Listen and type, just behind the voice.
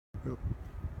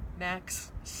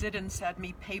knickknacks. Siddons had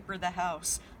me paper the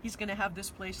house. He's gonna have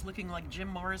this place looking like Jim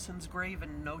Morrison's grave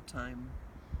in no time.